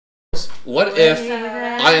What if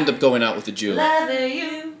I end up going out with a Jew?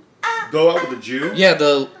 Go out with a Jew? Yeah,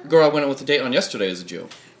 the girl I went out with a date on yesterday is a Jew.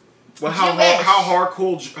 Well, how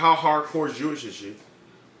hardcore Jewish is she?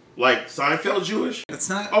 Like Seinfeld Jewish? It's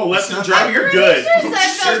not. Oh, Leslie Driver, you're good. You're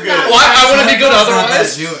good. Well, I want to be good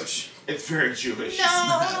otherwise. Jewish. It's very Jewish.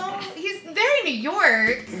 No, he's very New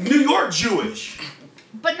York. New York Jewish.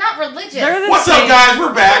 But not religious. What's up, guys?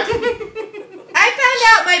 We're back. I found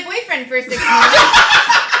out my boyfriend for 6 months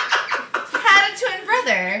had a twin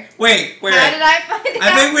brother. Wait. How did I find out?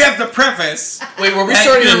 I think we have to preface. Wait, were we that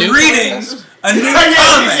starting a you're new reading podcast? a new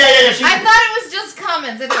comment? I thought it was just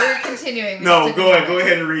comments. I thought we were continuing. No, go ahead. Go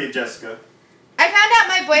ahead and read it, Jessica. I found out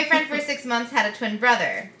my boyfriend for 6 months had a twin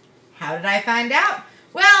brother. How did I find out?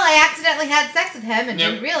 Well, I accidentally had sex with him and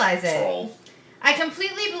didn't realize it. Troll. I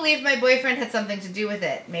completely believe my boyfriend had something to do with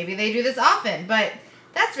it. Maybe they do this often, but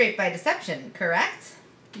that's rape by deception, correct?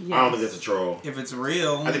 Yes. I don't think it's a troll. If it's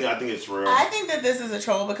real. I think it's real. I think that this is a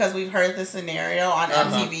troll because we've heard this scenario on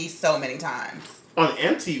MTV so many times. On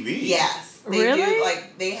MTV? Yes. They do,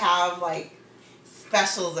 like, they have, like,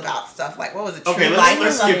 specials about stuff. Like, what was it? Okay, True let's Life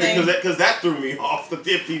or skip it something? because that threw me off the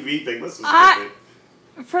MTV thing. Let's just skip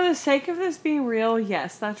it. For the sake of this being real,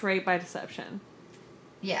 yes, that's rape by deception.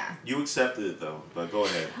 Yeah. You accepted it though, but go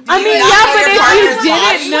ahead. I mean, yeah, but if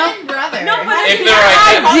you didn't know, brother. no, but if If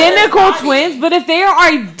they're they're identical twins, but if they are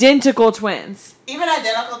identical twins, Even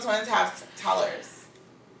identical twins have colors.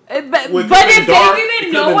 but if they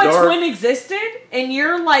didn't know a twin existed and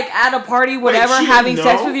you're like at a party, whatever, she having didn't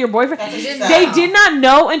sex know? with your boyfriend, That's they did not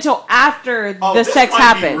know until after the this sex might be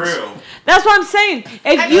happened. real. That's what I'm saying.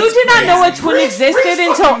 If I mean, you did not know a crazy. twin Bree's existed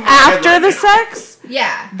until fucking after mad the right now. sex,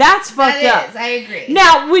 Yeah. that's fucked That up. is, I agree.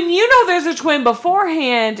 Now, when you know there's a twin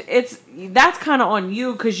beforehand, that's kind of on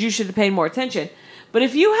you because you should have paid more attention. But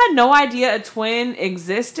if you had no idea a twin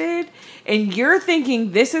existed and you're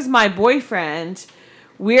thinking, this is my boyfriend,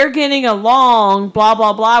 we're getting along, blah,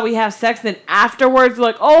 blah, blah, we have sex, then afterwards,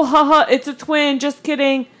 like, oh, haha, it's a twin, just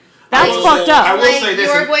kidding. That's fucked up. I will Like, say this.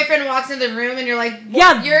 your boyfriend walks into the room and you're like,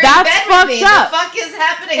 Yeah, you're that's in bed fucked with me. up. The fuck is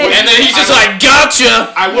happening? And then he's just like,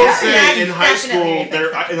 gotcha! I will Yeah, say that's in high definitely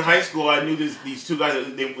school, in high school, I knew these two guys.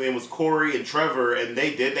 Their name was Corey and Trevor, and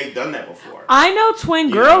they've done that before. I know twin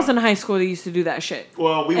girls in high school that used to do that shit.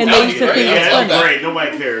 Well, we And that they was used to great. think Yeah, it's that was funny. great.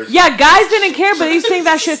 Nobody cares. Yeah, guys didn't care, but they used to think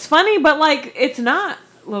that shit's funny, but like, it's not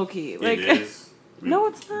low key. Like, it is. no,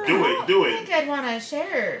 it's not. Do I it. think I'd want to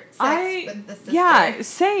share sex with the sister. Yeah,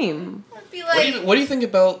 same. I'd be like, What do you think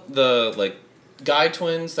about the like guy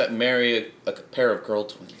twins that marry a pair of girl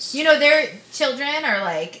twins? you know, their children are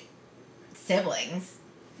like siblings.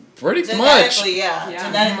 Pretty much. Genetically, yeah.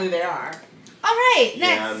 Genetically, they are. All right,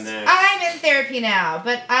 Yeah, next. next. I'm in therapy now,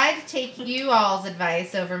 but I'd take you all's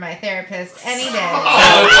advice over my therapist any day.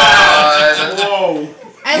 Whoa.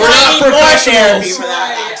 I We're love not you. professionals. For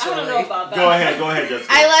that, actually. Go ahead, Jessica.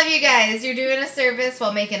 I love you guys. You're doing a service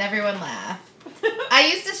while making everyone laugh. I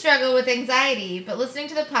used to struggle with anxiety, but listening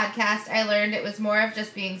to the podcast, I learned it was more of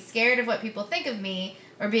just being scared of what people think of me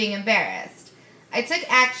or being embarrassed. I took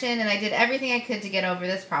action and I did everything I could to get over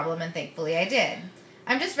this problem, and thankfully I did.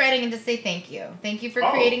 I'm just writing in to say thank you. Thank you for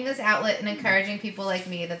creating this outlet and encouraging people like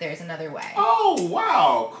me that there's another way. Oh,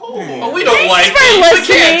 wow. Cool. Oh, we don't Thanks like for these.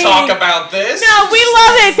 We can't listening. talk about this. No, we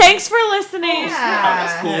love it. Thanks for listening.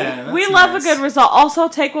 That's cool. Yeah, We that's love nice. a good result. Also,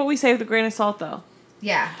 take what we say with a grain of salt, though.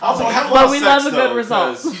 Yeah. Also, have a But lot of we sex, love a good though,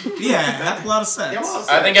 result. 'cause- Yeah, have a lot of sex. Yeah, a lot of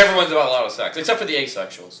I sex. think everyone's about a lot of sex, except for the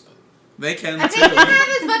asexuals. They can I too. think they can have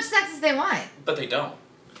as much sex as they want But they don't.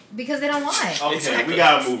 because they don't want. Okay, Exactly. we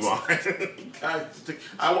gotta move on.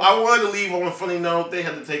 I wanted to leave on a funny note. They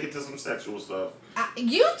had to take it to some sexual stuff.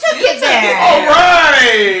 You took it there. All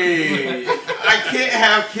right. I can't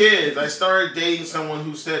have kids. I started dating someone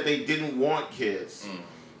who said they didn't want kids.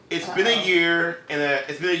 It's been a year and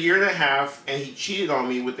a half, and he cheated on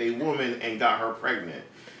me with a woman and got her pregnant.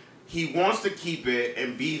 He wants to keep it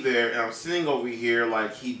and be there, and I'm sitting over here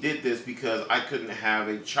like he did this because I couldn't have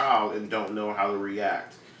a child and don't know how to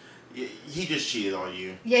react. He just cheated on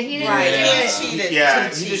you. Yeah, he didn't Right, do he it. cheated. Yeah,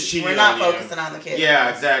 to he cheat. just cheated We're not on you. focusing on the kids. Yeah,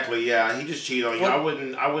 exactly. Yeah, he just cheated on you.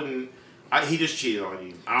 What? He just cheated on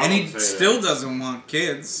you. I And don't he say still that. doesn't want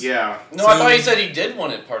kids. Yeah. No, I thought he said he did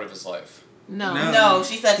want it part of his life. No. No,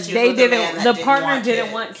 she said she was They with a man didn't. that The partner want didn't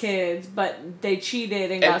kids. want kids, but they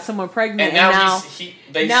cheated and And- got someone pregnant. And now,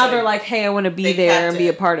 they now say- they're like, "Hey, I want to be They there kept and be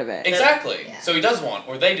it. a part of it." Exactly. Yeah. So he does want,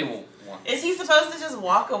 or they do want. Is he supposed to just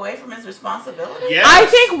walk away from his responsibility? Yes. I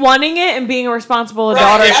think wanting it and being a responsible adult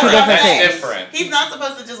Right, are that's two what I'm different saying. things. Different. He's not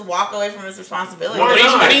supposed to just walk away from his responsibility. Why When he,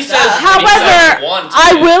 not? when he says, However, when he says want to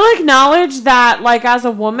I be- will acknowledge that, like, as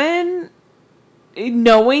a woman,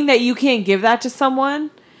 knowing that you can't give that to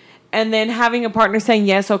someone and then having a partner saying,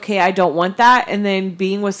 yes, okay, I don't want that, and then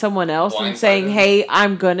being with someone else and saying, Blindsided. hey,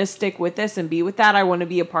 I'm going to stick with this and be with that. I want to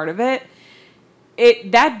be a part of it.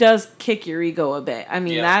 That does kick your ego a bit. I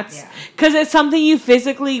mean, that's because it's something you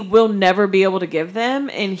physically will never be able to give them,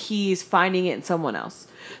 and he's finding it in someone else.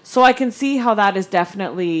 So I can see how that is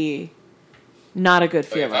definitely not a good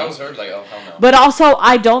Like, feeling. if I was hurt, like, oh, hell no. But also,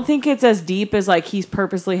 I don't think it's as deep as like he's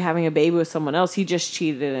purposely having a baby with someone else. He just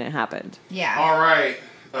cheated and it happened. Yeah. All right.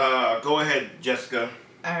 Go ahead, Jessica.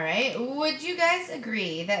 All right. Would you guys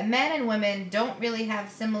agree that men and women don't really have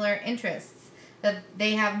similar interests, that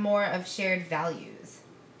they have more of shared values?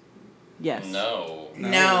 Yes. No.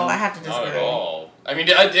 No, I have to disagree. Not at all. I mean,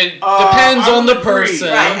 it depends I on the would agree. person.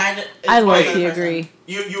 Right. I it's low-key the person. agree.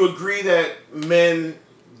 You agree that men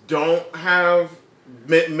don't have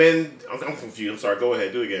men? I'm confused. I'm sorry. Go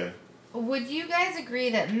ahead. Do it again. Would you guys agree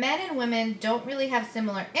that men and women don't really have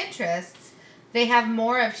similar interests? They have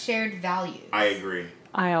more of shared values. I agree.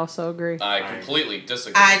 I also agree. I completely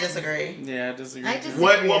disagree. I disagree. Yeah, I disagree. I too.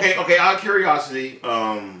 disagree. What? Okay. Out of curiosity,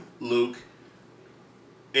 Luke,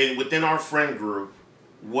 within our friend group,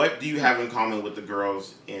 what do you have in common with the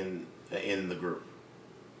girls in the group?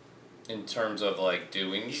 In terms of, like,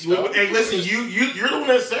 doing Hey, stuff. listen, you're the one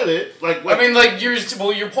that said it. Like, what? I mean, like, you're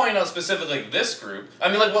pointing out specifically this group. I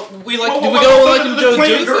mean, like, what we like, Whoa, do whoa, we whoa, go, whoa, like, there's and do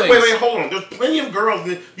plenty of things? Wait, hold on. There's plenty of girls.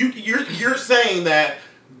 You're saying that.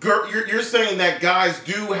 You're saying that guys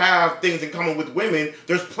do have things in common with women.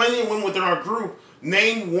 There's plenty of women within our group.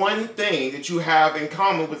 Name one thing that you have in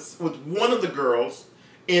common with one of the girls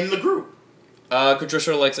in the group.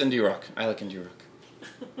 Patricia likes indie rock. I like indie rock.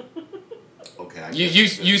 Okay.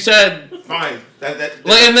 You said... Fine. That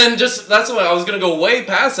Like, and then that's why I was gonna go way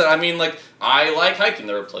past that. I mean, like, I like hiking.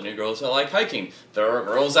 There are plenty of girls that like hiking. There are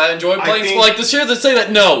girls that enjoy playing think- like this year that say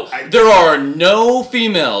that no, there are no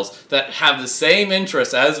females that have the same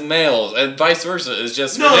interests as males, and vice versa. Is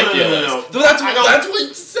just ridiculous. No. That's I don't- that's what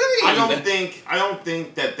it's saying. I don't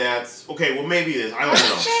think that's okay. Well, maybe it is. I don't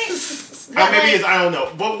know. But, Maybe like, it's, I don't know.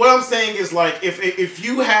 But what I'm saying is, like, if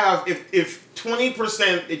you have if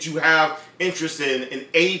 20% that you have interest in and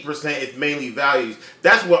 80% is mainly values,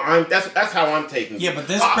 that's how I'm taking it. Yeah, but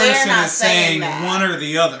this They're person not is saying saying that. one or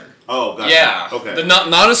the other. Oh, gotcha. Yeah. Okay.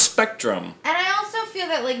 Not a spectrum. And I also feel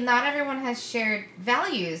that, like, not everyone has shared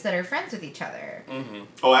values that are friends with each other.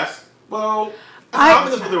 Oh, that's well. I-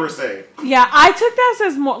 That's what they were saying. Yeah, I took this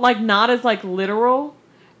as more like not as like literal,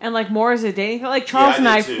 and like more as a dating thing. Like Charles I and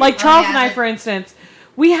did I, too. like Charles and I, but- for instance,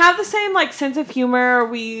 we have the same like sense of humor.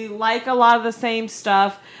 We like a lot of the same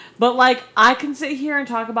stuff. But like I can sit here and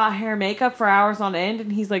talk about hair and makeup for hours on end,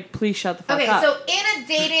 and he's like, "Please shut the fuck Okay, up." so in a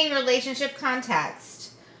dating relationship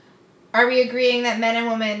context, are we agreeing that men and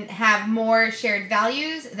women have more shared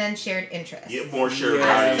values than shared interests? Yeah, more shared Yeah.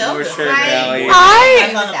 values. Still more feel shared like- value.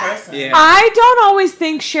 Depends on the that. person. Yeah. I don't always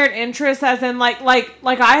think shared interests as in like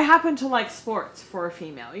I happen to like sports for a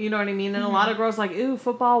female. You know what I mean? And a lot of girls like, ooh,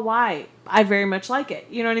 football, why? I very much like it.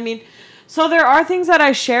 You know what I mean? So there are things that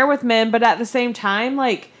I share with men, but at the same time,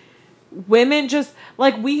 like women just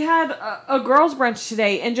like we had a girls brunch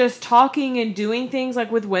today, and just talking and doing things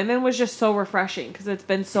like with women was just so refreshing because it's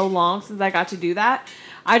been so long since I got to do that.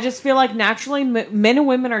 I just feel like naturally men and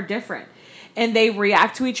women are different. And they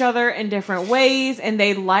react to each other in different ways, and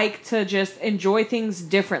they like to just enjoy things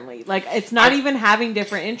differently. Like it's not even having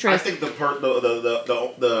different I interests. think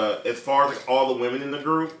the as far as like all the women in the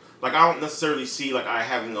group, like I don't necessarily see like I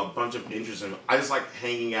having a bunch of interest in them. I just like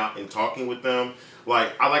hanging out and talking with them.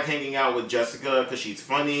 Like I like hanging out with Jessica because she's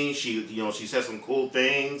funny. She says some cool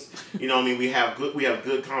things. You know what I mean? We have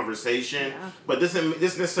good conversation. Yeah. But this doesn't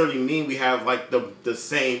necessarily mean we have like the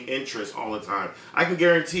same interests all the time. I can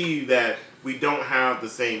guarantee you that we don't have the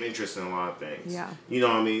same interest in a lot of things. Yeah. You know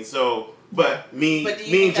what I mean? So, but me But do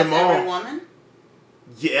you me think and that's every Jamal, woman?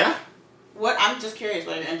 yeah. What? I'm just curious.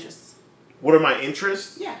 What are your interests? What are my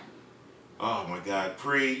interests? Yeah. Oh my God,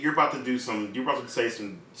 Pri, you're about to say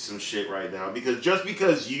some shit right now just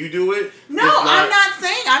because you do it. No, is I'm not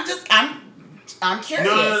saying. I'm curious.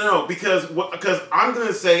 No. Because I'm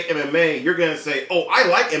gonna say MMA, you're gonna say, oh, I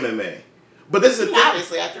like MMA. But this is the thing.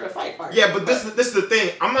 Obviously, after a fight party. Yeah, but this is the thing.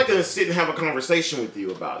 I'm not gonna sit and have a conversation with you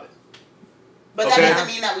about it. But Okay. that doesn't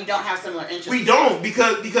mean that we don't have similar interests. We don't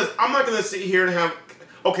because I'm not gonna sit here and have.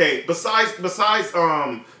 Okay, besides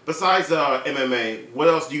MMA, what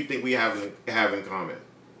else do you think we have in common?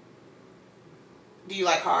 Do you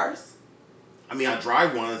like cars? I mean, I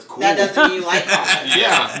drive one. It's cool. That doesn't mean you like cars.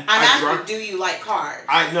 Yeah. I'm I asking, drive- do you like cars?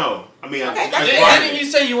 I know. I mean, Okay, I that's drive Didn't it. you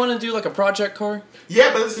say you want to do like a project car?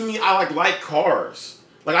 Yeah, but that doesn't mean I like cars.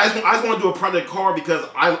 Like I just want to do a project car because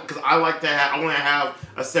I like to have. I want to have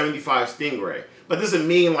a '75 Stingray. But it doesn't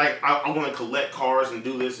mean like I want to collect cars and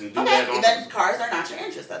do this and do that. Okay, then cars are not your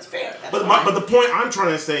interest. That's fair. That's But the point I'm trying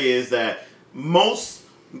to say is that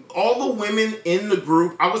all the women in the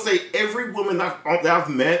group, I would say every woman that I've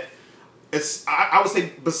met, I would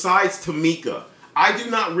say besides Tamika, I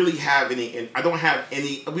do not really have any, and I don't have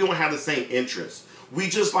any. We don't have the same interests. We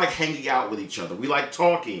just like hanging out with each other. We like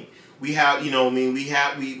talking. We have, you know, what I mean, we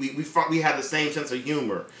have the same sense of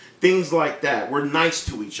humor, things like that. We're nice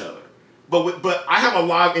to each other. But I have a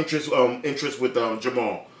lot of interest with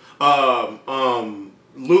Jamal,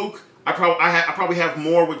 Luke. I probably have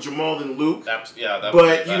more with Jamal than Luke. But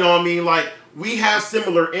you know what I mean, like we have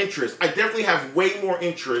similar interests. I definitely have way more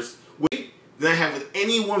interest than I have with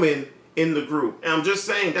any woman in the group. And I'm just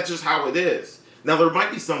saying that's just how it is. Now there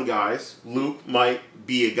might be some guys. Luke might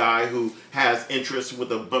be a guy who has interest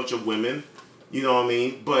with a bunch of women. You know what I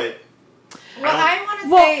mean? But I want to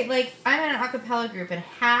say, like, I'm in an a cappella group and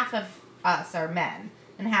half of us are men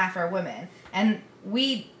and half are women. And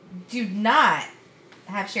we do not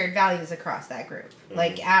have shared values across that group.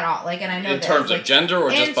 Like, at all. Like, and I know in terms of gender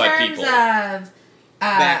or just by people? In terms of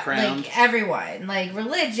background, like everyone, like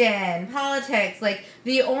religion, politics, like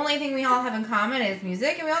the only thing we all have in common is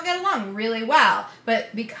music, and we all get along really well.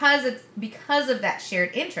 But because of that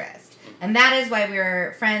shared interest, and that is why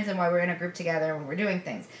we're friends and why we're in a group together when we're doing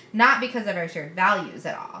things, not because of our shared values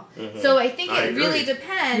at all. Mm-hmm. So I think it really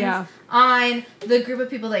depends on the group of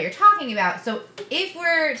people that you're talking about. So if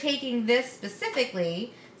we're taking this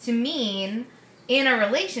specifically to mean in a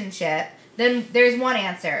relationship, then there's one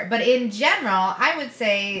answer. But in general, I would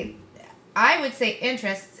say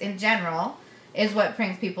interests in general is what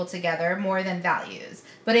brings people together more than values.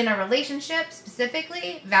 But in a relationship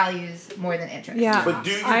specifically, values more than interests. Yeah. But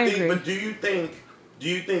do you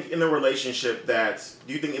think in a relationship that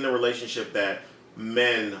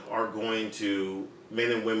men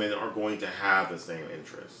and women are going to have the same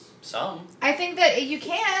interests? Some. I think that you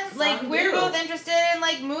can. Like, we're both interested in,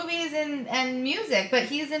 like, movies and music, but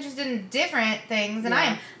he's interested in different things than I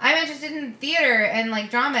am. I'm interested in theater and,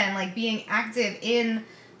 like, drama and, like, being active in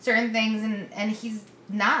certain things, and he's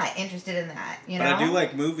not interested in that, you know? But I do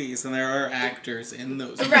like movies, and there are actors in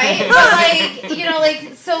those movies. Right? But, like, you know,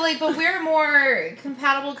 like, so, like, but we're more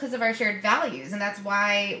compatible because of our shared values, and that's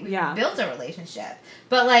why we built a relationship.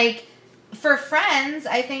 But, like, for friends,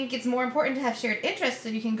 I think it's more important to have shared interests so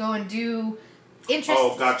you can go and do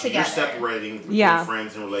interests gotcha. together. You're separating between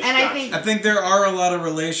friends and relationships. And I think there are a lot of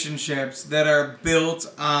relationships that are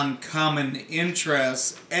built on common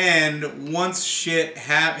interests, and once shit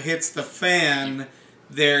hits the fan,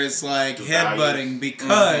 there's like headbutting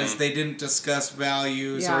because they didn't discuss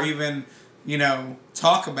values or even, you know,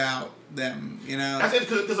 talk about them, you know. That's it,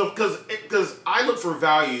 because I look for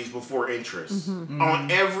values before interests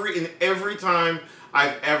on every time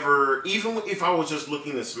I've ever, even if I was just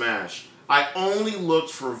looking to smash, I only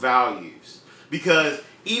looked for values, because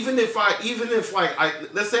even if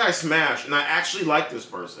let's say I smash and I actually like this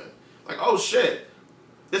person, like, oh shit,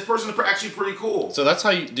 this person is actually pretty cool. So that's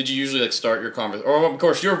how did you usually like start your conversation? Or of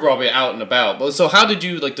course you're probably out and about, but so how did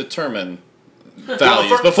you like determine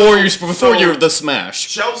values before you're the smash?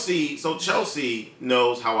 Chelsea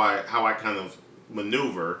knows how I kind of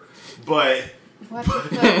maneuver, but what the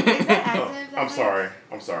fuck? Is that active? I'm sorry.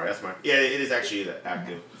 That's my it is actually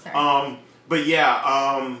active. Okay. Sorry. But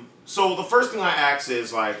yeah. So the first thing I ask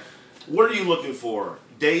is like, what are you looking for?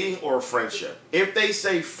 Dating or friendship? If they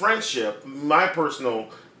say friendship, my personal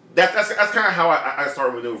that's kind of how I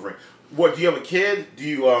start maneuvering. What, do you have a kid? Do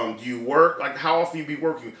you work? Like, how often you be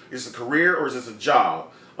working? Is it a career or is this a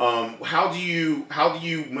job? How do you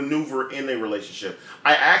maneuver in a relationship?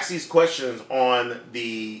 I ask these questions on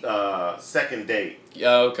the second date.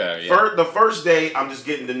 Yeah, okay. Yeah. The first date, I'm just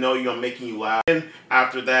getting to know you. I'm making you laugh. And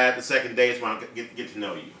after that, the second date is when I get to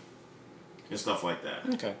know you and stuff like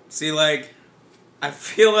that. Okay. See, like, I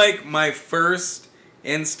feel like my first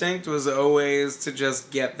instinct was always to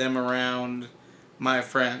just get them around my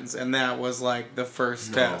friends, and that was like the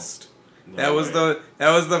first test. That was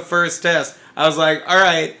the first test. I was like, all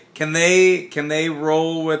right, can they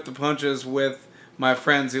roll with the punches with my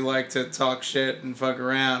friends who like to talk shit and fuck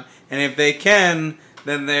around? And if they can,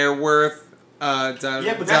 then they're worth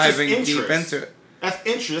diving deep into it. That's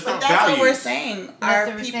interest. But that's that's values. what we're saying.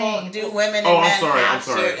 Our people do women and men have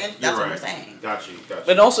shared. That's what we're saying. Got you.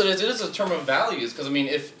 But also, it is a term of values, because I mean,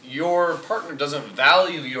 if your partner doesn't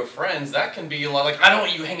value your friends, that can be a lot. Like, I don't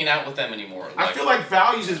want you hanging out with them anymore. Like, I feel like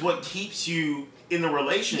values is what keeps you in a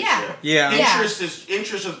relationship. Yeah.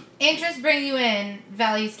 Interests bring you in.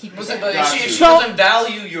 Values keep you in. But if she doesn't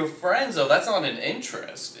value your friends, though, that's not an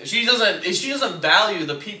interest. If she doesn't value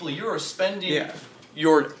the people you are spending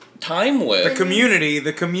your time with. The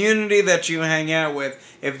community that you hang out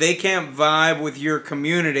with, if they can't vibe with your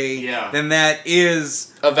community, then that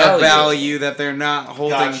is a value that they're not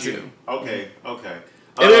holding to. Okay.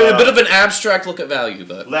 A bit of an abstract look at value,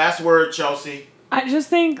 but last word, Chelsea. I just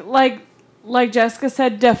think, like Jessica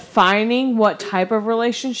said, defining what type of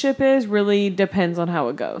relationship is really depends on how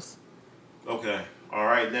it goes. Okay. All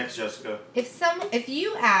right. Next, Jessica. If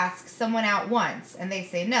you ask someone out once and they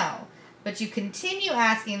say no, but you continue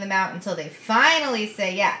asking them out until they finally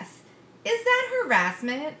say yes, is that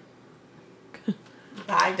harassment?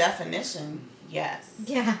 By definition, yes.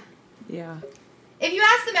 Yeah. Yeah. If you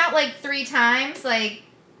ask them out like 3 times, like,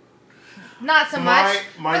 not so much.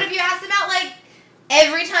 But if you ask them out like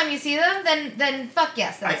every time you see them, then fuck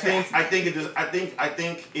yes, that's harassment. I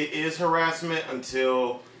think it is harassment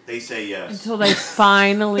until they say yes. Until they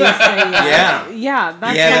finally say yes. Yeah,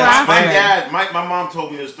 that's harassment. My mom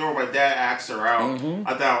told me this story. My dad asked her out,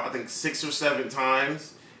 I think 6 or 7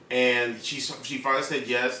 times, and she finally said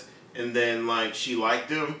yes, and then like she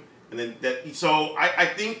liked him, and then that. So I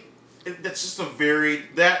think that's just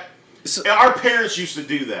our parents used to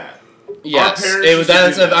do that. Yes,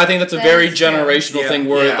 I think that's a very generational thing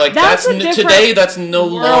where like that's today that's no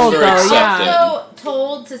longer accepted. You're also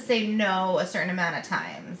told to say no a certain amount of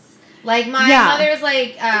times. Like my mother's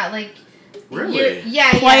like really?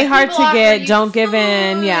 Play hard to get, don't give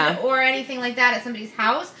in, or anything like that at somebody's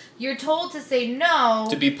house. You're told to say no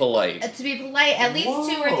to be polite. At least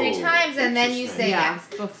 2 or 3 times, and then you say yes.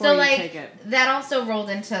 So like that also rolled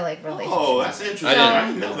into like relationships. Oh, that's interesting. I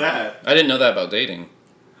didn't know that. I didn't know that about dating.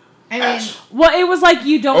 I mean, well, it was like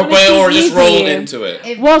you don't. Or just rolled into it.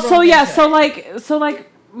 So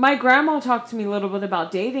my grandma talked to me a little bit about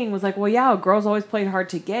dating. Was like, well, yeah, girls always played hard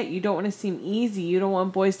to get. You don't want to seem easy. You don't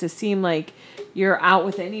want boys to seem like you're out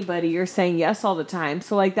with anybody. You're saying yes all the time.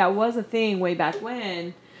 So like that was a thing way back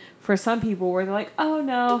when. For some people, where they're like, "Oh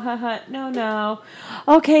no, no,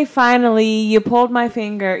 okay, finally, you pulled my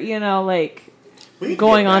finger," like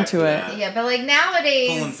going on to it. Yeah, but like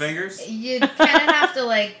nowadays, pulling fingers, you kind of have to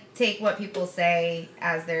like take what people say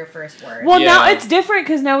as their first word. Well, now it's different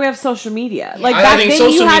because now we have social media. Like back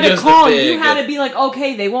then, you had to call. You had to be like,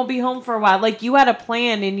 "Okay, they won't be home for a while." Like you had a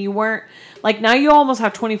plan, and you weren't. Like now, you almost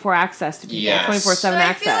have 24 access to people, 24/7 access.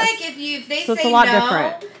 I feel like if they so say it's a lot no,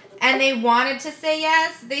 different. And they wanted to say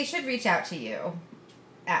yes, they should reach out to you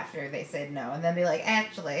after they said no, and then be like,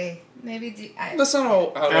 actually, maybe that's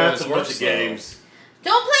not how that's a bunch of games.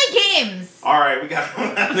 Don't play games. All right, we got.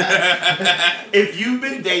 If you've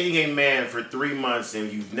been dating a man for 3 months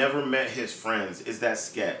and you've never met his friends, is that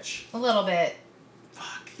sketch? A little bit.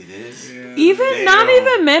 Fuck, it is. Yeah. Not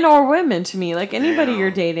even men or women to me. Like anybody you're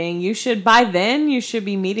dating, you should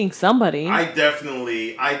be meeting somebody. I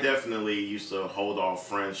definitely used to hold off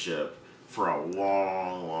friendship for a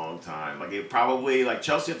long, long time. Like it probably like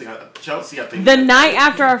Chelsea. I think the night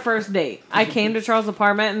after our first date, I came to Charles'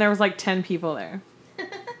 apartment and there was like 10 people there.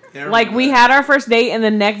 Like we had our first date and the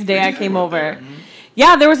next day I came over. Mm-hmm.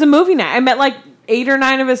 Yeah, there was a movie night. I met like 8 or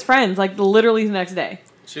 9 of his friends. Like literally the next day.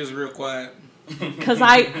 She was real quiet. Because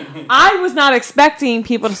I was not expecting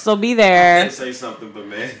people to still be there. I didn't say something, but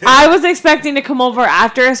man. I was expecting to come over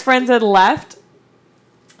after his friends had left.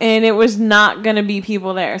 And it was not going to be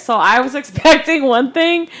people there. So I was expecting one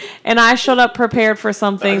thing. And I showed up prepared for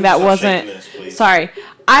something that wasn't.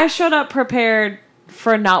 I showed up prepared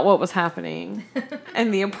for not what was happening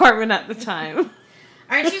in the apartment at the time.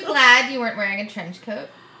 Aren't you glad you weren't wearing a trench coat?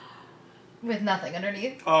 With nothing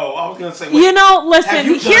underneath. Oh, I was gonna say. Listen.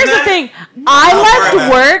 Here's the thing. I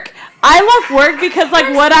left work because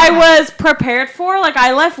like what I was prepared for. Like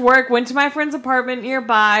I left work, went to my friend's apartment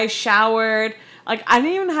nearby, showered. Like I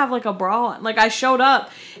didn't even have like a bra on. Like I showed up,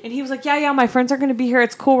 and he was like, "Yeah, my friends are gonna be here.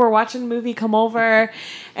 It's cool. We're watching a movie. Come over."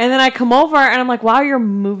 And then I come over, and I'm like, "Wow, your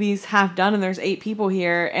movie's half done, and there's 8 people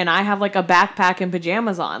here, and I have like a backpack and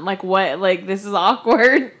pajamas on. Like what? Like this is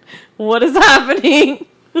awkward. What is happening?"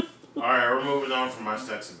 All right, we're moving on from my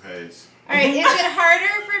sex page. All right, is it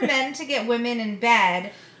harder for men to get women in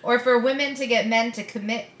bed or for women to get men to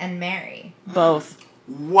commit and marry? Both.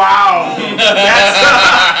 Wow. That's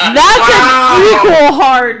an equal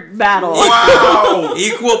hard battle. Wow.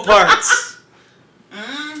 Equal parts. No.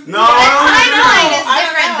 The timeline is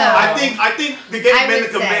different, though. I think to get men to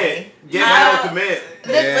commit. Get men to commit.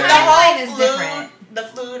 The timeline is different. The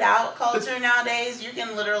flued out culture nowadays, you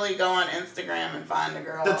can literally go on Instagram and find a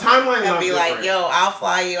girl. The timeline and is be different. like, "Yo, I'll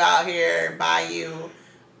fly you out here, buy you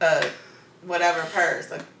a whatever purse,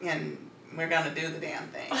 and we're gonna do the damn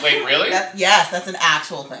thing. Wait, really? That's an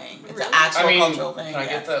actual thing. It's an actual cultural thing. Can I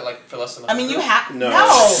get that like for less than? I mean, you have No. no.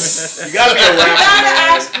 You gotta be a You gotta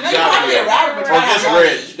rapper. ask. No, you gotta be a rapper, but you Or gotta just have money.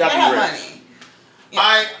 rich. You gotta be have rich.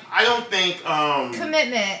 money. I don't think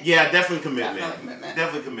Commitment. yeah, definitely commitment.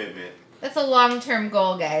 Definitely commitment. That's a long-term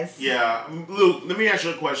goal, guys. Yeah. Luke, let me ask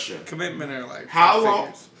you a question. Commitment or like How long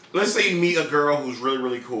figures. let's say you meet a girl who's really,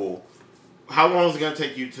 really cool. How long is it gonna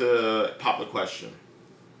take you to pop the question?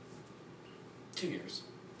 2 years.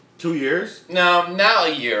 2 years? No, now a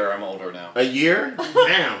year. I'm older now. A year?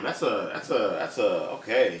 Damn, that's a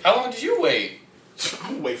okay. How long did you wait?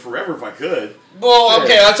 I would wait forever if I could. Well,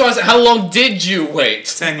 okay, that's what I said. How long did you wait?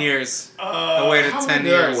 10 years. I waited how 10 long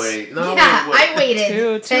did I years. wait? No, Yeah, wait. I waited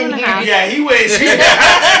Two 10 and a years. half. Yeah, he waits. Is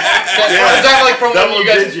that like from Double when you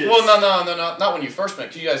guys? digits. Well, no, not when you first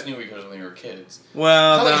met. 'Cause you guys knew each other when you were kids.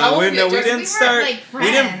 Well, How no, long we did you guys- didn't we start. weren't, like, we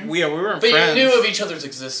didn't. friends. We weren't But friends. you knew of each other's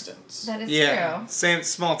existence. That is yeah, true. same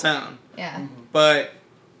small town. Yeah. But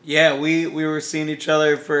yeah, we were seeing each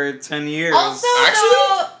other for 10 years. Also, Actually?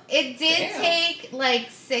 though, it did Damn. take like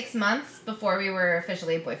 6 months before we were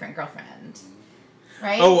officially boyfriend-girlfriend.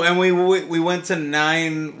 Right? Oh, and we went to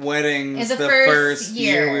 9 weddings In the the first first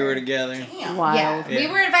year year. we were together. Damn. Wild. Yeah. We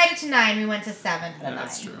Yeah. were invited to 9. We went to 7 out Yeah, of 9.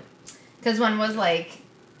 that's true. Because one was like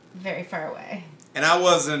very far away. And I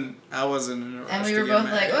wasn't in a rush And we to were get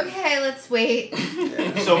both like, married. okay, let's wait.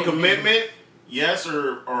 So commitment, yes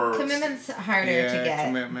or Commitment's harder Yeah, to get.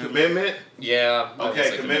 commitment. commitment? Yeah. I would Okay,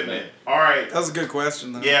 say commitment. All right. That was a good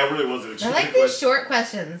question, though. Yeah, it really was an I extremely like these short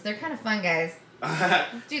questions. They're kind of fun, guys.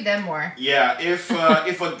 Let's do them more. Yeah, if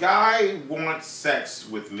a guy wants sex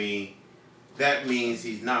with me, that means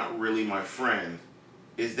he's not really my friend.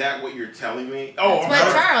 Is that what you're telling me? Oh, That's I'm what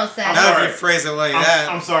sorry. Charles said. I'm Now sorry. if you phrase it like that.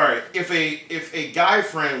 I'm sorry. If a guy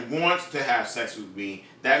friend wants to have sex with me,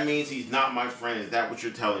 that means he's not my friend. Is that what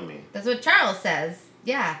you're telling me? That's what Charles says.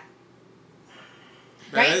 Yeah.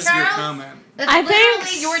 That Right, is a good Charles? comment. That's I literally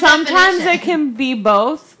think your sometimes definition. it can be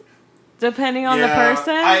both, depending on the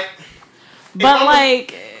person. But I'm-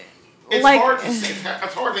 like, It's like hard to say,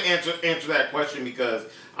 it's hard to answer that question because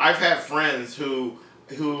I've had friends who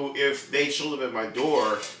if they showed up at my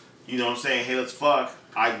door, you know what I'm saying, hey, let's fuck,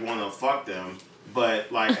 I'd want to fuck them,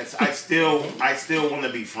 but like I still want to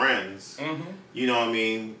be friends. Mm-hmm. You know what I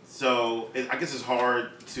mean? So I guess it's hard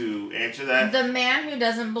to answer that. The man who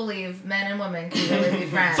doesn't believe men and women can really be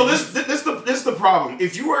friends. So this is the problem.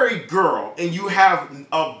 If you are a girl and you have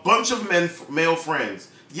a bunch of male friends,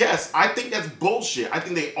 yes, I think that's bullshit. I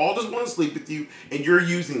think they all just want to sleep with you and you're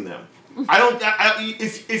using them. I don't.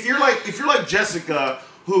 If you're like Jessica,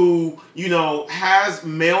 who you know has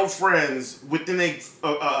male friends within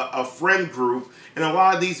a friend group, and a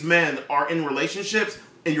lot of these men are in relationships,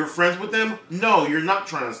 and you're friends with them. No, you're not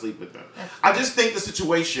trying to sleep with them. I just think the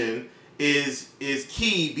situation is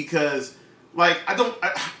key because like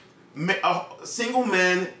single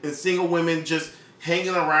men and single women just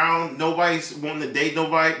hanging around, nobody's wanting to date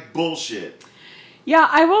nobody. Bullshit. yeah,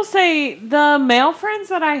 I will say the male friends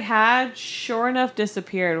that I had, sure enough,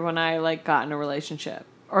 disappeared when I like got in a relationship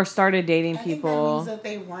or started dating I think that people. means that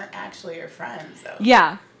they weren't actually your friends, though.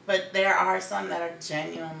 Yeah, But there are some that are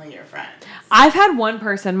genuinely your friends. I've had one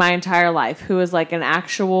person my entire life who is like an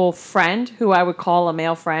actual friend, who I would call a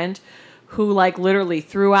male friend, who like literally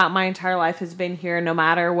throughout my entire life has been here no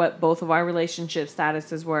matter what both of our relationship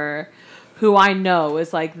statuses were, who I know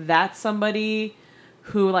is like that's somebody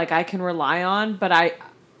who like I can rely on. But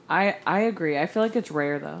I agree. I feel like it's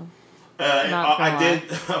rare though.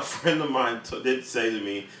 A friend of mine did say to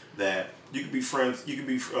me that you could be friends. I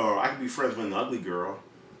could be friends with an ugly girl.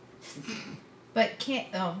 But can't.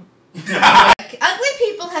 Oh. Ugly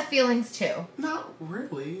people have feelings too. Not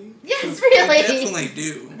really. Yes, They really. definitely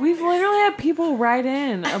do. We've literally had people write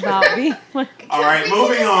in about being like. All right, We can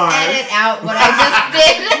moving just on. Edit out what I just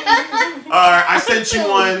did. All right, I sent you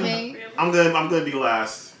one. Me. I'm gonna be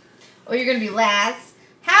last. Or you're gonna be last.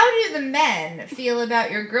 How do the men feel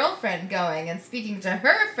about your girlfriend going and speaking to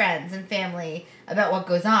her friends and family about what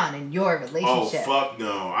goes on in your Oh relationship? fuck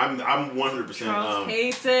no! I'm 100%. Charles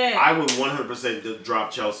hates it. I would 100%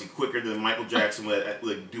 drop Chelsea quicker than Michael Jackson would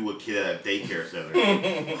like do a kid at a daycare center.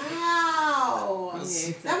 Wow.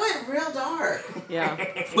 That went real dark. Yeah.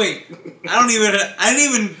 Wait, I didn't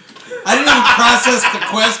even process the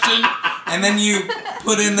question, and then you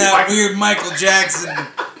put in that weird Michael Jackson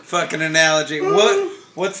fucking analogy.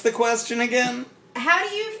 What's the question again? How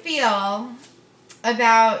do you feel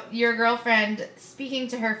about your girlfriend speaking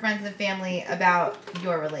to her friends and family about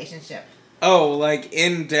your relationship? Oh, like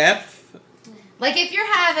in depth? Like if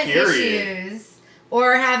you're having Period. issues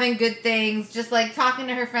or having good things, just like talking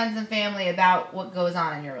to her friends and family about what goes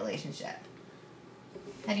on in your relationship?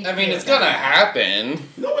 How do you I mean, feel it's about gonna that? happen.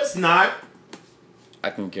 No, it's not. I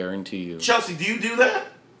can guarantee you. Chelsea, do you do that?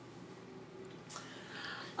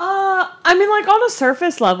 I mean, like, on a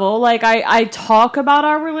surface level, like, I talk about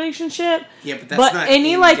our relationship. Yeah, but that's not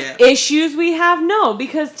any, in like, depth. issues we have, no.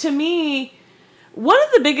 Because to me, one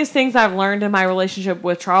of the biggest things I've learned in my relationship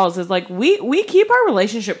with Charles is, like, we keep our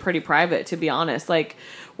relationship pretty private, to be honest. Like,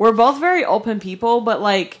 we're both very open people, but,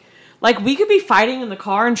 like, we could be fighting in the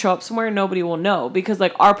car and show up somewhere and nobody will know. Because,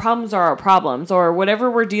 like, our problems are our problems. Or whatever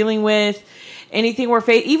we're dealing with, anything we're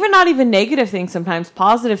even not even negative things sometimes,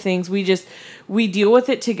 positive things, we deal with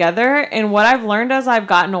it together. And what I've learned as I've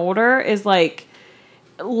gotten older is, like,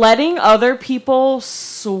 letting other people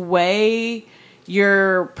sway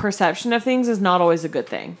your perception of things is not always a good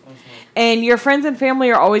thing. Mm-hmm. And your friends and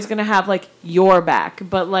family are always going to have, like, your back.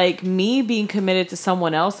 But, like, me being committed to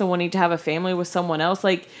someone else and wanting to have a family with someone else,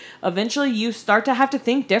 like, eventually you start to have to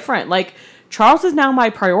think different. Like, Charles is now my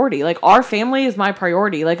priority. Like, our family is my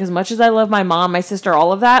priority. Like, as much as I love my mom, my sister,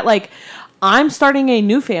 all of that, like, I'm starting a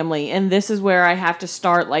new family, and this is where I have to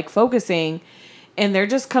start, like, focusing. And there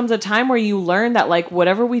just comes a time where you learn that, like,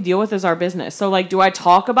 whatever we deal with is our business. So, like, do I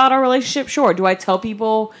talk about our relationship? Sure. Do I tell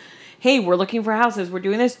people, hey, we're looking for houses, we're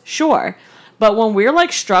doing this? Sure. But when we're,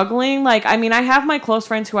 like, struggling, like, I mean, I have my close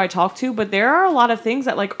friends who I talk to, but there are a lot of things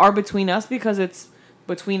that, like, are between us because it's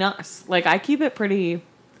between us. Like, I keep it pretty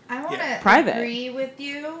I want to private. agree with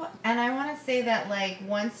you, and I want to say that, like,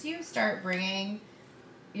 once you start bringing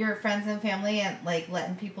your friends and family and, like,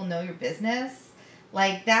 letting people know your business,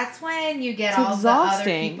 like, that's when you get It's all the other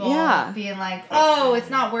exhausting, people yeah. being like, oh, it's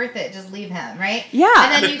not worth it, just leave him, right? Yeah.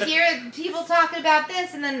 And then you hear people talking about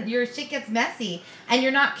this, and then your shit gets messy, and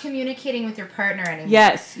you're not communicating with your partner anymore.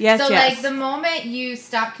 Yes. So, like, the moment you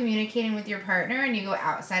stop communicating with your partner and you go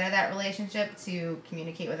outside of that relationship to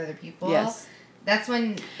communicate with other people, Yes. that's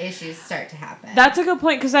when issues start to happen. That's a good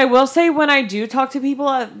point, because I will say when I do talk to people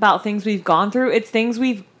about things we've gone through, it's things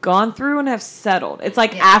we've gone through and have settled. It's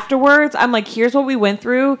like afterwards, I'm like, here's what we went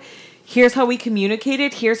through. Here's how we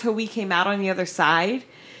communicated. Here's how we came out on the other side.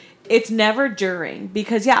 It's never during,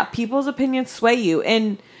 because, yeah, people's opinions sway you.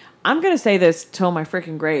 And I'm going to say this till my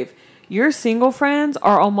freaking grave. Your single friends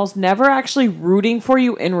are almost never actually rooting for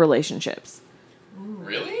you in relationships.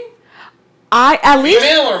 Really? At least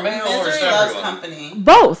Female or male or Misery just loves everyone? company.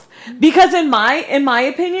 both, because in my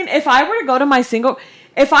opinion, if I were to go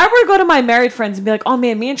to my married friends and be like, oh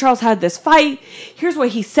man, me and Charles had this fight, here's what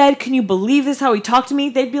he said, can you believe this, how he talked to me?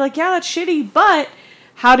 They'd be like, yeah, that's shitty, but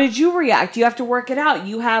how did you react? You have to work it out.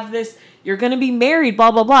 You have this, you're gonna be married,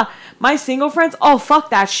 blah blah blah. My single friends, oh fuck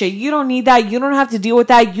that shit, you don't need that, you don't have to deal with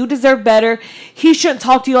that, you deserve better, he shouldn't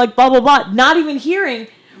talk to you like blah blah blah. Not even hearing,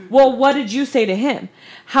 well, what did you say to him?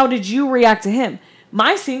 How did you react to him?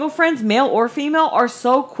 My single friends, male or female, are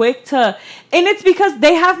so quick to... And it's because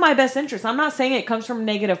they have my best interest. I'm not saying it comes from a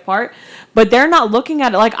negative part, but they're not looking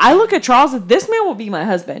at it. Like, I look at Charles as, this man will be my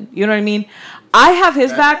husband. You know what I mean? I have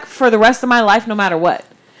his back for the rest of my life, no matter what.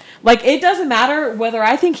 Like, it doesn't matter whether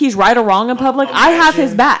I think he's right or wrong in public. I have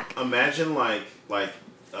his back. Imagine, like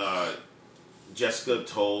Jessica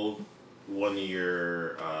told one of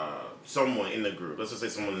your... someone in the group, let's just say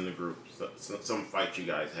someone in the group, some fight you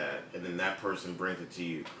guys had, and then that person brings it to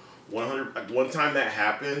you. One time that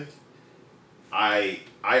happened, I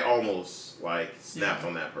almost, like, snapped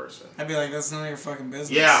on that person. I'd be like, that's none of your fucking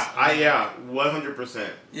business. Yeah, 100%.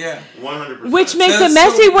 Yeah. 100%. Which makes So- it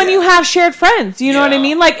messy so- when you have shared friends. You know what I Yeah.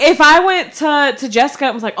 mean? Like, if I went to Jessica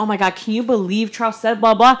and was like, oh my God, can you believe Charles said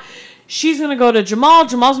blah, blah. She's going to go to Jamal.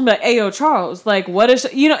 Jamal's going to be like, hey, yo, Charles, like, what is...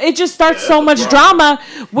 You know, it just starts so much drama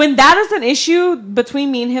when that is an issue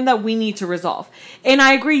between me and him that we need to resolve. And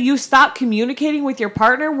I agree, you stop communicating with your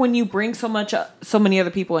partner when you bring so many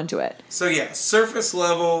other people into it. So yeah, surface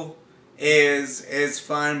level is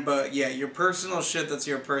fine, but yeah, your personal shit, that's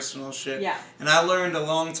your personal shit. Yeah. And I learned a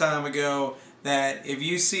long time ago that if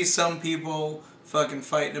you see some people fucking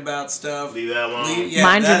fighting about stuff, Leave that alone. Mind your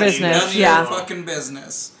that is business, none of yeah. your fucking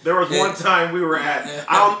business. There was one time we were at.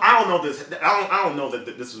 I don't know this. I don't know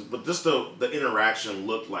that this is, but just the interaction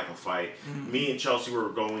looked like a fight. Mm-hmm. Me and Chelsea were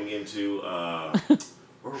going into.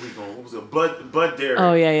 Where were we going? What was it? Bud Dairy.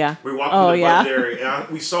 Oh, yeah. We walked Oh, into yeah. Bud Dairy, and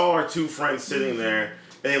we saw our two friends sitting there,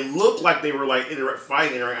 and it looked like they were like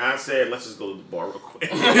fighting. And I said, "Let's just go to the bar real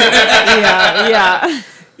quick." Yeah.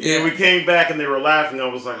 And we came back, and they were laughing. I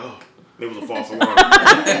was like, "Oh, it was a false alarm."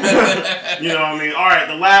 You know what I mean? All right,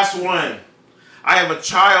 the last one. I have a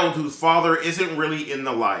child whose father isn't really in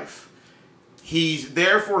the life. He's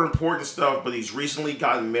there for important stuff, but he's recently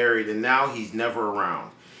gotten married, and now he's never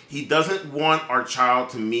around. he doesn't want our child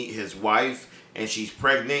to meet his wife, and she's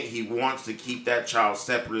pregnant. He wants to keep that child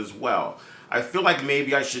separate as well. I feel like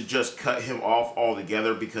maybe I should just cut him off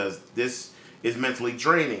altogether because this is mentally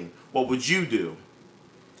draining. What would you do?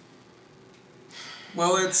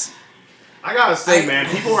 Well, it's... I gotta say, man,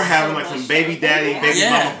 people are having like some baby daddy, baby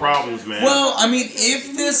mama problems, man. Well, I mean,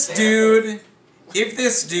 if this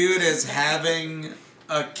dude is having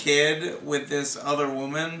a kid with this other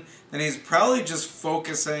woman, then he's probably just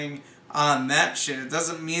focusing on that shit. It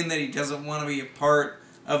doesn't mean that he doesn't want to be a part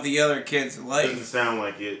of the other kid's life. Doesn't sound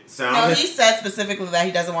like it. No, he said specifically that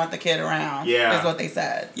he doesn't want the kid around. Yeah. Is what they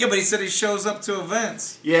said. Yeah, but he said he shows up to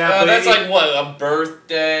events. Yeah, but that's like what, a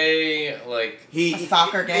birthday, like a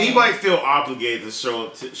soccer game. He might feel obligated to show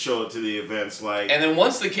up to the events, like. And then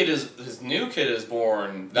once his new kid is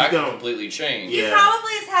born, that can completely change. He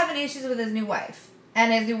probably is having issues with his new wife,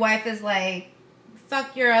 and his new wife is like,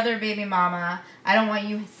 "Fuck your other baby mama. I don't want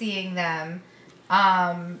you seeing them."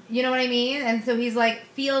 You know what I mean? And so he's like,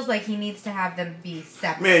 feels like he needs to have them be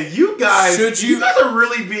separate. Man, you guys are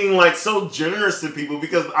really being like so generous to people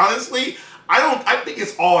because honestly, I think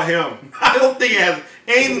it's all him. I don't think it has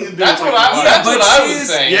anything to do that's with what I was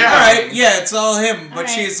saying. Yeah. Alright, yeah, it's all him. But All right.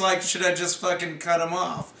 she's like, should I just fucking cut him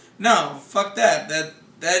off? No, fuck that.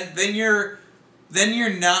 Then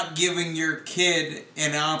you're not giving your kid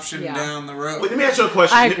an option down the road. Wait, let me ask you a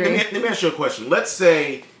question. I agree. Let me ask you a question. Let's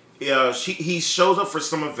say he shows up for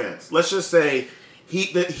some events. Let's just say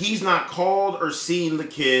he's not called or seen the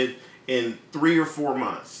kid in 3 or 4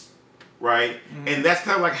 months, right? Mm-hmm. And that's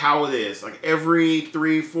kind of like how it is. Like every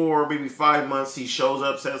 3, 4, maybe 5 months, he shows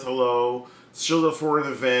up, says hello, shows up for an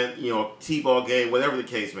event, T-ball game, whatever the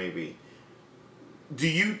case may be. Do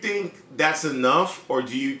you think that's enough, or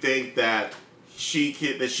do you think that she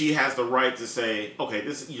has the right to say, okay,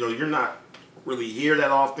 this you're not really here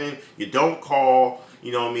that often, you don't call.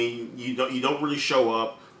 You know what I mean? You don't really show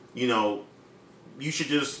up. You should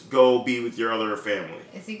just go be with your other family.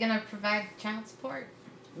 Is he gonna provide child support?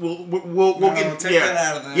 We'll take that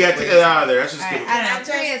out of there. Yeah, take that out of there. That's just good. I don't know.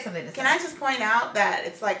 Trey has something to say. Can I just point out that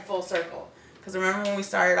it's like full circle? Because remember when we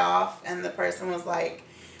started off and the person was like,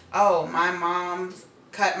 "Oh, my mom's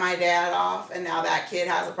cut my dad off, and now that kid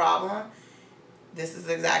has a problem." This is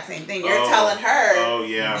the exact same thing. You're telling her, "Oh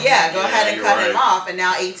yeah, go ahead and cut him right. off." And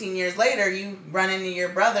now 18 years later, you run into your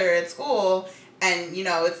brother at school, and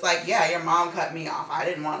it's like, "Yeah, your mom cut me off. I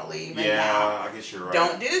didn't want to leave." And I guess you're right.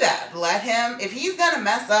 Don't do that. Let him. If he's gonna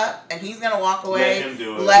mess up and he's gonna walk away, let him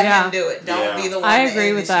do it. Let him do it. Don't be the one I to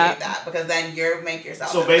agree with initiate that. because then you make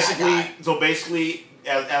yourself. So basically,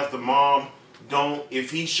 as the mom,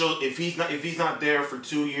 if he's not there for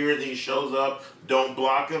 2 years and he shows up, don't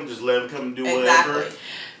block him. Just let him come and do whatever.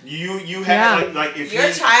 You have like if your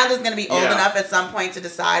child is going to be old enough at some point to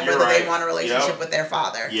decide whether they want a relationship with their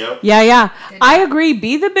father. Yep. Yeah. I agree.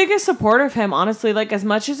 Be the biggest supporter of him, honestly. Like, as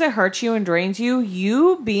much as it hurts you and drains you,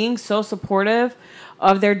 you being so supportive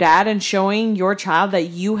of their dad and showing your child that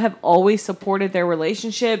you have always supported their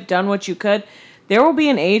relationship, done what you could, there will be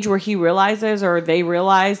an age where he realizes or they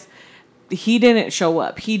realize he didn't show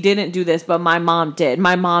up. He didn't do this, but my mom did.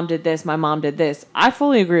 My mom did this. My mom did this. I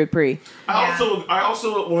fully agree with Pri. I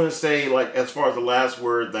also want to say, like, as far as the last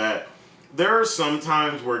word, that there are some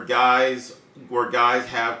times where guys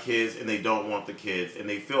have kids and they don't want the kids and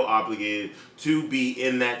they feel obligated to be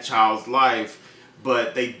in that child's life,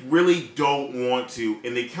 but they really don't want to,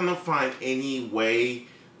 and they kind of find any way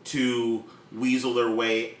to weasel their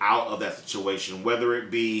way out of that situation, whether it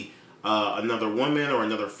be another woman or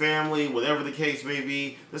another family, whatever the case may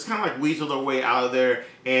be. Just kind of like weasel their way out of there,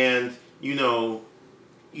 and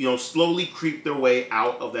slowly creep their way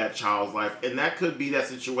out of that child's life. And that could be that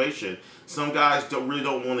situation. Some guys really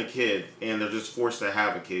don't want a kid, and they're just forced to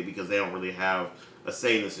have a kid because they don't really have a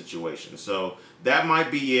say in the situation. So that might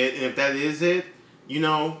be it. And if that is it,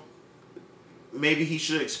 maybe he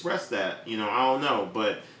should express that. I don't know,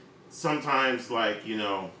 but sometimes, like,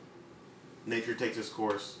 nature takes its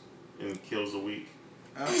course and kills the weak.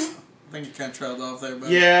 I think you kind of trailed off there, but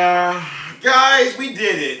yeah, guys, we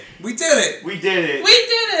did it. We did it. We did it. We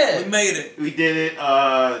did it. We made it. We did it.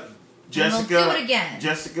 Jessica. We'll do it again.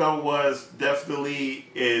 Jessica was definitely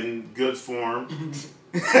in good form.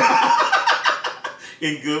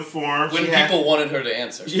 In good form. When people wanted her to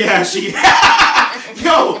answer. Yeah, she.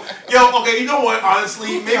 Yo. Okay, you know what?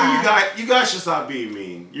 Honestly, maybe you guys should stop being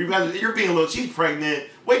mean. You're being a little. She's pregnant.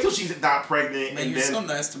 Wait till she's not pregnant. Man, you're so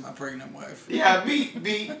nice to my pregnant wife. Yeah,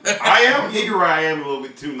 I am. Yeah, you're right. I am a little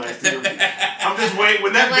bit too nice to her. I'm just waiting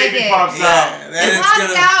when that baby pops out. It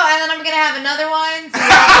pops out, and then I'm gonna have another one. So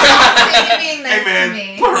you're being nice hey man, to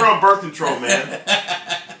me. put her on birth control, man.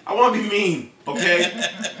 I want to be mean, okay?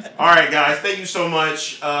 All right, guys. Thank you so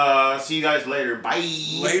much. See you guys later. Bye.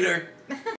 Later.